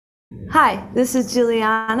Hi, this is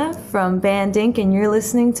Giuliana from Band Inc., and you're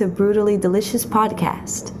listening to Brutally Delicious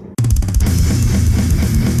Podcast.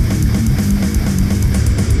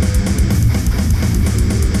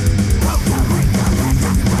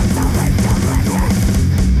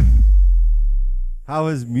 How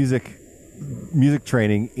has music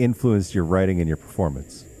training influenced your writing and your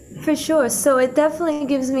performance? For sure. So it definitely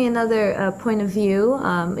gives me another point of view.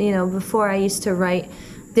 Before I used to write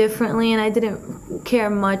differently, and I didn't care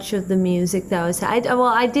much of the music that was.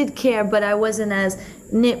 I did care, but I wasn't as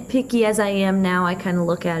nitpicky as I am now. I kind of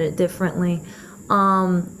look at it differently.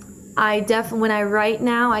 When I write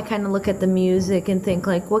now, I kind of look at the music and think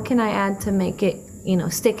like, what can I add to make it,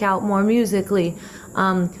 stick out more musically.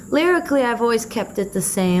 Lyrically, I've always kept it the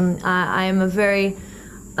same. I am a very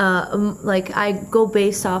I go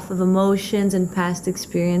based off of emotions and past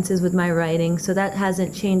experiences with my writing, so that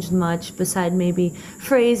hasn't changed much beside maybe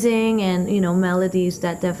phrasing and melodies.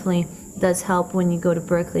 That definitely does help. When you go to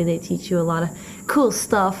Berkeley, they teach you a lot of cool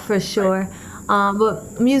stuff for sure.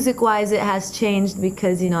 But music-wise, it has changed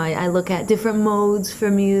because I look at different modes for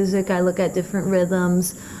music. I look at different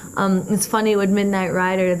rhythms. It's funny, with Midnight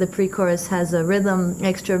Rider, the pre-chorus has a rhythm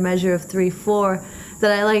extra measure of 3/4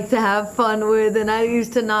 that I like to have fun with, and I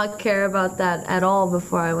used to not care about that at all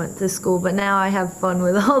before I went to school, but now I have fun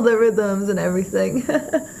with all the rhythms and everything.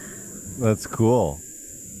 That's cool.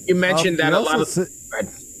 You mentioned that a lot of...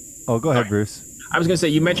 Go ahead, Bruce. I was going to say,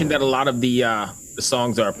 you mentioned that a lot of the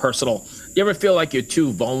songs are personal. Do you ever feel like you're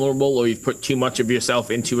too vulnerable or you've put too much of yourself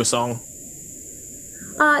into a song?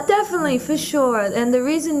 Definitely, for sure. And the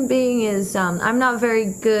reason being is I'm not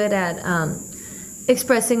very good at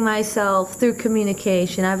expressing myself through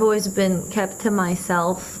communication. I've always been kept to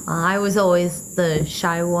myself. I was always the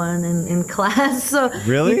shy one in class. So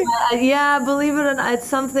really? Yeah, believe it or not, it's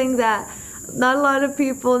something that not a lot of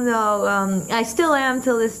people know. I still am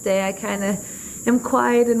till this day. I kind of am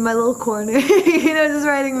quiet in my little corner, just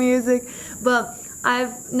writing music. But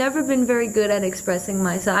I've never been very good at expressing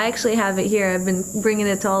myself. I actually have it here. I've been bringing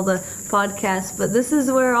it to all the podcasts, but this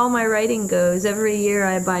is where all my writing goes. Every year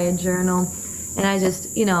I buy a journal, and I just,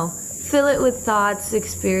 fill it with thoughts,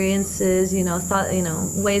 experiences,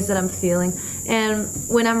 ways that I'm feeling. And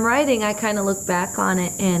when I'm writing, I kind of look back on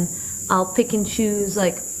it, and I'll pick and choose,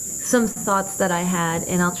 like, some thoughts that I had,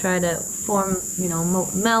 and I'll try to form,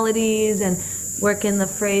 melodies and work in the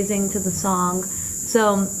phrasing to the song.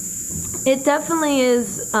 So it definitely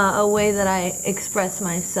is a way that I express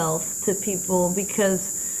myself to people, because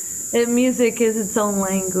music is its own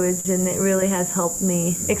language, and it really has helped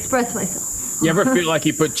me express myself. You ever feel like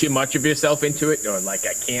you put too much of yourself into it, or like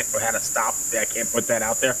I can't, or how to stop? I can't put that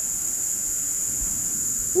out there.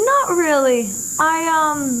 Not really.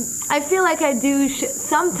 I feel like I do.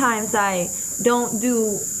 Sometimes I don't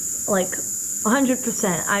do like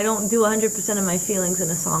 100%. I don't do 100% of my feelings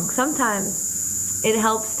in a song. Sometimes it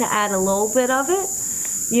helps to add a little bit of it.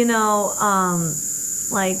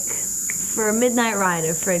 Like for Midnight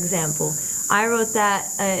Rider, for example. I wrote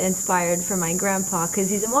that inspired for my grandpa, because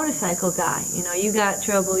he's a motorcycle guy. You got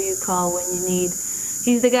trouble, you call when you need.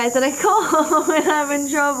 He's the guy that I call when I'm in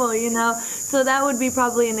trouble, So that would be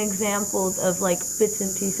probably an example of like bits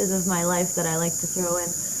and pieces of my life that I like to throw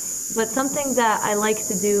in. But something that I like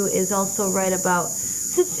to do is also write about,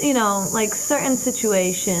 like certain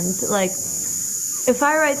situations. Like if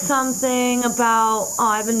I write something about,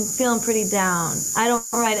 I've been feeling pretty down, I don't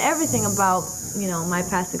write everything about, my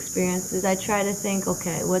past experiences. I try to think,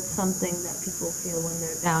 okay, what's something that people feel when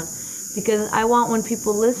they're down? Because I want when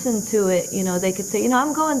people listen to it, they could say,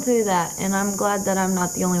 I'm going through that, and I'm glad that I'm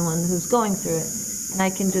not the only one who's going through it. And I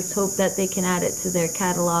can just hope that they can add it to their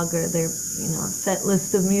catalog or their, set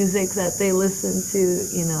list of music that they listen to,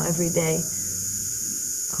 every day.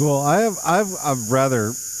 Cool. I've a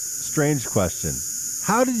rather strange question.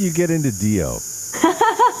 How did you get into Dio?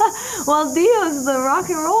 Well, Dio's the rock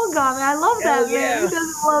and roll guy. I love that, man. Who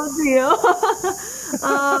doesn't love Dio?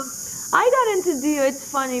 I got into Dio. It's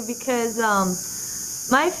funny because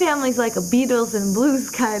my family's like a Beatles and blues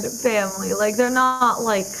kind of family. Like, they're not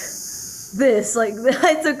like this. Like,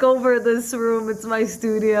 I took over this room. It's my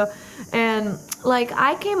studio. And, like,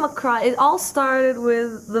 I came across... It all started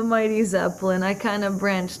with the Mighty Zeppelin. I kind of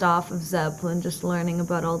branched off of Zeppelin, just learning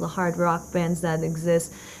about all the hard rock bands that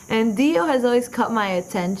exist. And Dio has always caught my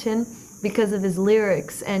attention because of his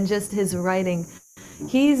lyrics and just his writing.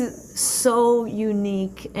 He's so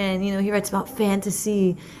unique, and he writes about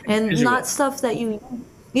fantasy and visual. Not stuff that you...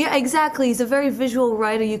 Yeah, exactly. He's a very visual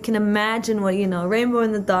writer. You can imagine what, Rainbow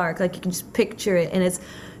in the Dark, like you can just picture it, and it's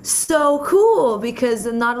so cool because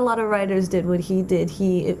not a lot of writers did what he did.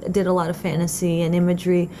 He did a lot of fantasy and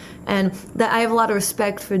imagery, and that I have a lot of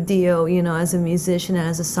respect for Dio. You know, as a musician and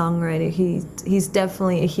as a songwriter, he's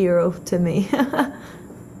definitely a hero to me.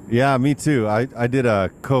 Yeah, me too. I did I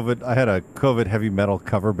had a COVID heavy metal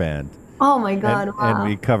cover band. Oh my God! And, Wow. and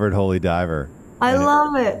we covered Holy Diver. I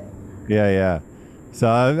love it. Yeah, yeah. So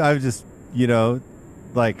I've just,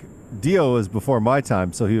 like Dio was before my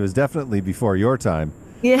time, so he was definitely before your time.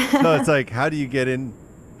 Yeah. So it's like, how do you get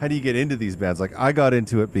into these bands? Like I got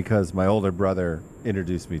into it because my older brother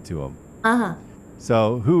introduced me to him. Uh-huh.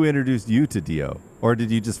 So who introduced you to Dio? Or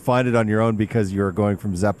did you just find it on your own because you were going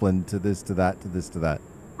from Zeppelin to this, to that, to this, to that?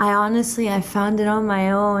 I found it on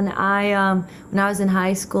my own. When I was in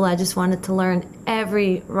high school, I just wanted to learn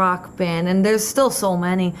every rock band, and there's still so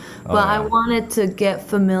many, but I wanted to get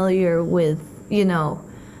familiar with,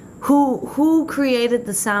 who created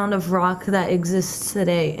the sound of rock that exists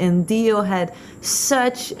today, and Dio had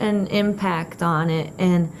such an impact on it,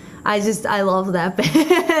 and I love that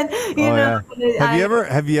band.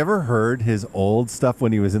 Have you ever heard his old stuff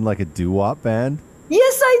when he was in like a doo-wop band?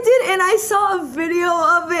 Yes, I did, and I saw a video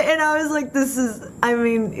of it, and I was like, this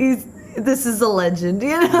is a legend,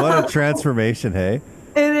 What a transformation, hey?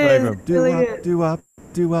 It is. Like from doo-wop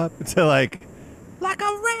to like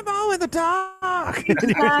a rainbow in the dark.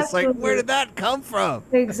 Exactly. And you're just like, where did that come from?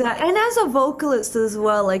 Exactly. And as a vocalist as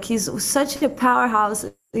well, like he's such a powerhouse.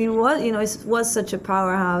 He was such a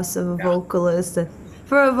powerhouse of a vocalist. And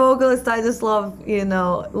for a vocalist, I just love,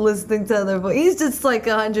 listening to other voices. He's just like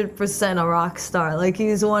 100% a rock star. Like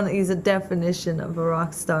he's a definition of a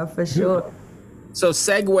rock star for sure. So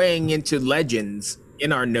segueing into legends,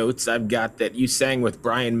 in our notes, I've got that you sang with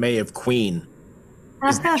Brian May of Queen.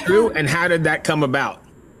 Is that true? And how did that come about?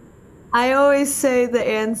 I always say the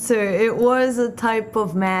answer. It was a type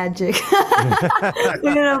of magic, but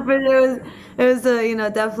it was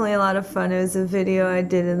definitely a lot of fun. It was a video I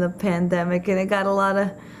did in the pandemic, and it got a lot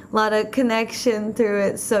of connection through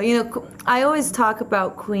it. So I always talk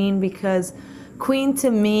about Queen because Queen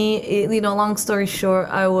to me, long story short,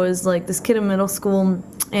 I was like this kid in middle school,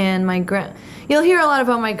 and you'll hear a lot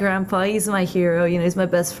about my grandpa. He's my hero. He's my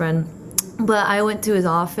best friend. But I went to his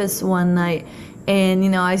office one night,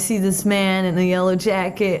 and I see this man in a yellow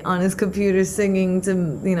jacket on his computer singing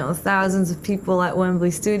to thousands of people at Wembley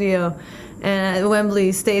Stadium,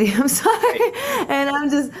 sorry. And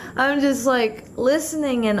I'm just like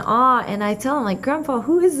listening in awe, and I tell him like, Grandpa,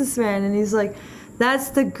 who is this man? And he's like, that's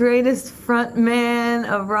the greatest front man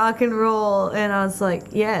of rock and roll. And I was like,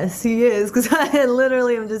 yes, he is, because I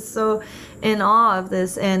literally am just so in awe of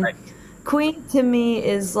this. And Queen to me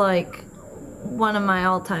is like one of my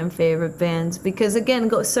all-time favorite bands because,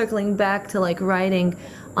 again, circling back to like writing,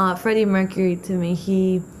 Freddie Mercury to me,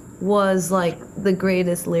 he was like the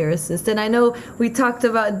greatest lyricist. And I know we talked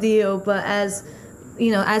about Dio, but as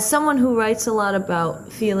someone who writes a lot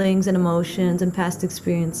about feelings and emotions and past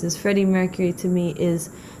experiences, Freddie Mercury to me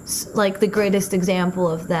is like the greatest example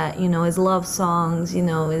of that. His love songs,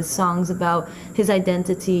 his songs about his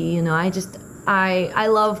identity. I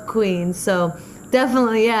love Queen, so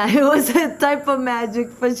definitely, yeah, it was a type of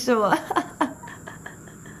magic for sure.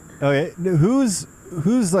 Okay, who's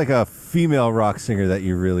like a female rock singer that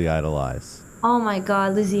you really idolize? Oh my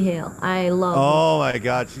God, Lizzie Hale. I love her. Oh my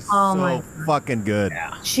God, she's so fucking good.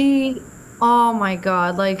 Yeah. Oh my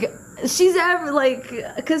God, like she's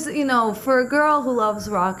because for a girl who loves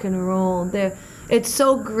rock and roll, it's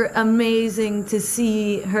so amazing to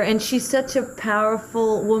see her, and she's such a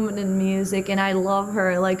powerful woman in music, and I love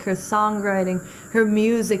her, like her songwriting, her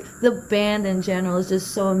music, the band in general is just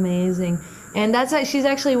so amazing. And she's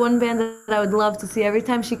actually one band that I would love to see. Every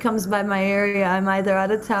time she comes by my area, I'm either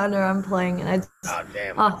out of town or I'm playing, and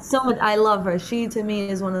so much. I love her. She to me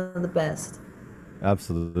is one of the best.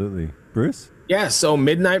 Absolutely. Bruce? Yeah, so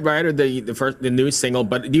Midnight Rider, the new single,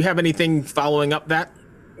 but do you have anything following up that?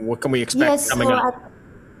 What can we expect coming up?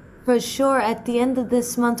 For sure, at the end of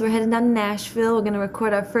this month, we're heading down to Nashville. We're going to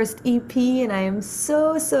record our first EP, and I am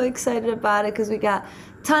so excited about it because we got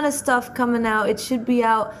a ton of stuff coming out. It should be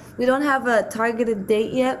out. We don't have a targeted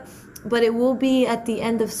date yet, but it will be at the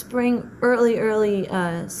end of spring, early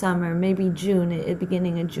summer, maybe June,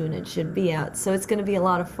 beginning of June. It should be out, so it's going to be a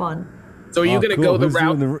lot of fun. So are you going to go the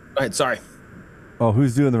route? Go ahead, sorry. Oh,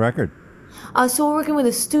 who's doing the record? So we're working with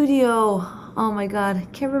a studio. Oh my God, I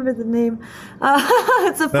can't remember the name.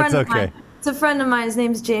 It's a friend of mine. It's a friend of mine. His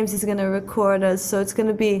name's James. He's gonna record us, so it's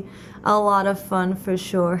gonna be a lot of fun for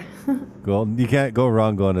sure. Cool. You can't go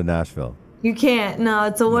wrong going to Nashville. You can't. No,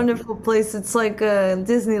 it's a wonderful place. It's like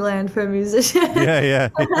Disneyland for musicians. Yeah.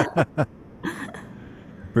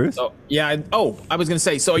 Bruce? So yeah. I was gonna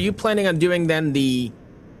say. So are you planning on doing then the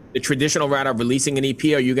traditional route of releasing an EP?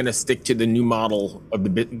 Or are you gonna stick to the new model of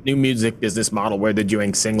the new music business model where they're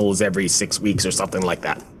doing singles every 6 weeks or something like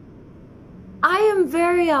that? I am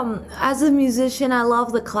very as a musician, I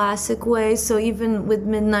love the classic way. So even with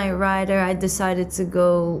Midnight Rider, I decided to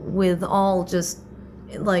go with all just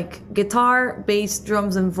like guitar, bass,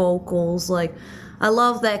 drums, and vocals. Like I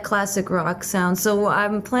love that classic rock sound. So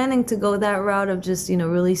I'm planning to go that route of just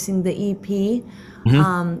releasing the EP.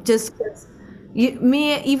 Just 'cause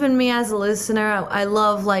even me as a listener, I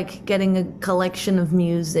love like getting a collection of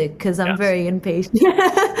music because I'm very impatient.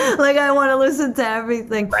 Like I want to listen to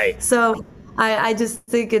everything. Right. So I just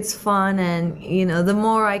think it's fun, and the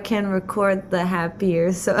more I can record, the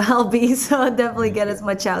happier. So I'll be. So I'll definitely get as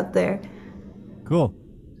much out there. Cool.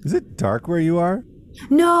 Is it dark where you are?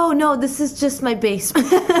 No, this is just my basement.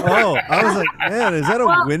 Oh, I was like, man, is that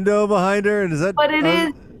a window behind her? And is that? But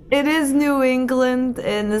it is New England,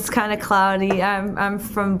 and it's kind of cloudy. I'm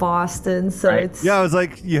from Boston, so it's. Yeah, I was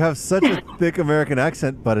like, you have such a thick American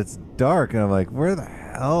accent, but it's dark, and I'm like, where the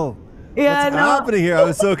hell? Yeah, What's happening here? I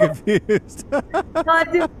was so confused.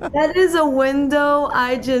 That is a window.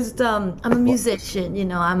 I just I'm a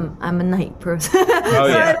musician, I'm a night person. Oh,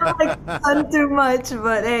 yeah. So I don't like sun too much,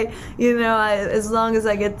 but hey, as long as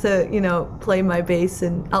I get to, play my bass,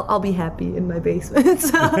 and I'll be happy in my basement.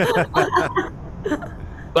 So.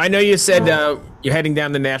 I know you said you're heading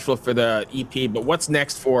down to Nashville for the EP, but what's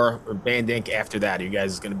next for Band Inc. after that? Are you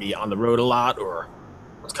guys going to be on the road a lot, or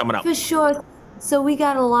what's coming up? For sure. So we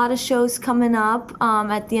got a lot of shows coming up.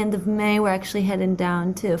 At the end of May, we're actually heading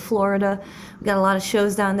down to Florida. We got a lot of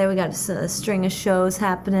shows down there. We got a string of shows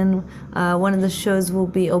happening. One of the shows will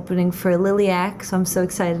be opening for Liliac, so I'm so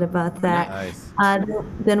excited about that. Nice.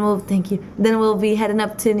 Then we'll be heading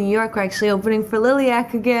up to New York. We're actually opening for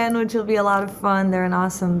Liliac again, which will be a lot of fun. They're an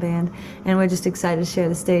awesome band, and we're just excited to share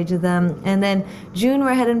the stage with them. And then June,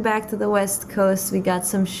 we're heading back to the West Coast. We got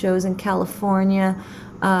some shows in California.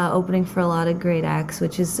 Opening for a lot of great acts,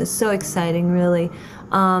 which is just so exciting, really.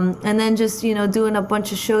 And then just, doing a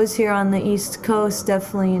bunch of shows here on the East Coast,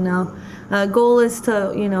 definitely, goal is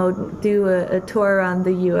to, do a tour around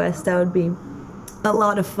the U.S. That would be a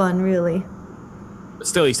lot of fun, really. But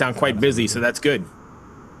still, you sound quite busy, so that's good.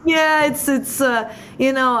 Yeah, it's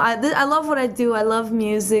I love what I do. I love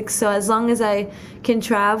music, so as long as I can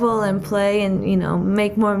travel and play and,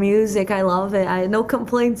 make more music, I love it. No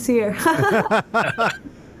complaints here.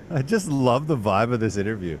 I just love the vibe of this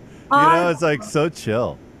interview. Oh, It's like so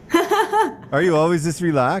chill. Are you always this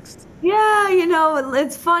relaxed? Yeah,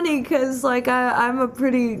 it's funny because like I'm a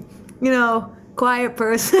pretty, quiet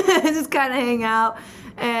person. I just kind of hang out,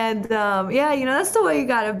 and that's the way you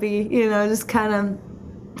gotta be. Just kind of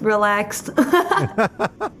relaxed.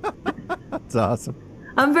 That's awesome.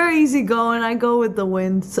 I'm very easygoing. I go with the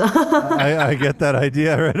wind. So I get that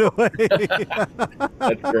idea right away.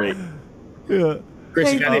 That's great. Yeah.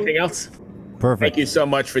 Chris, you got anything else? Perfect. Thank you so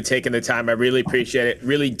much for taking the time. I really appreciate it.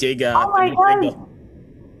 Really dig Oh my the God. single.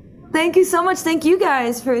 Thank you so much. Thank you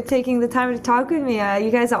guys for taking the time to talk with me. You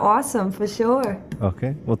guys are awesome for sure.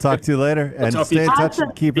 Okay. We'll talk to you later. We'll And talk to you stay in soon. touch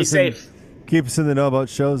and keep Be us safe. keep us in the know about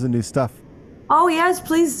shows and new stuff. Oh yes,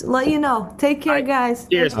 please let you know. Take care, All right. guys.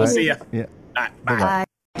 Cheers. We'll Thank see you. you. Yeah. All right, bye. Bye.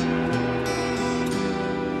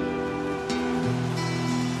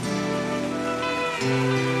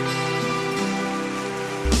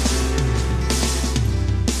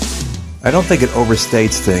 I don't think it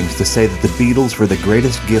overstates things to say that the Beatles were the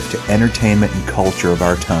greatest gift to entertainment and culture of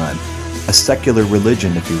our time, a secular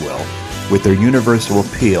religion, if you will, with their universal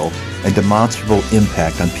appeal and demonstrable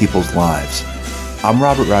impact on people's lives. I'm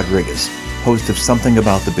Robert Rodriguez, host of Something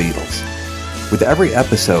About the Beatles. With every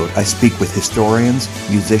episode, I speak with historians,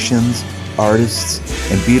 musicians, artists,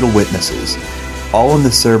 and Beatle witnesses, all in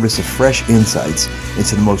the service of fresh insights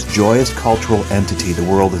into the most joyous cultural entity the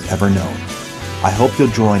world has ever known. I hope you'll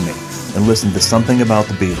join me and listen to Something About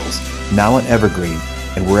the Beatles, now on Evergreen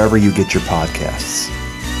and wherever you get your podcasts.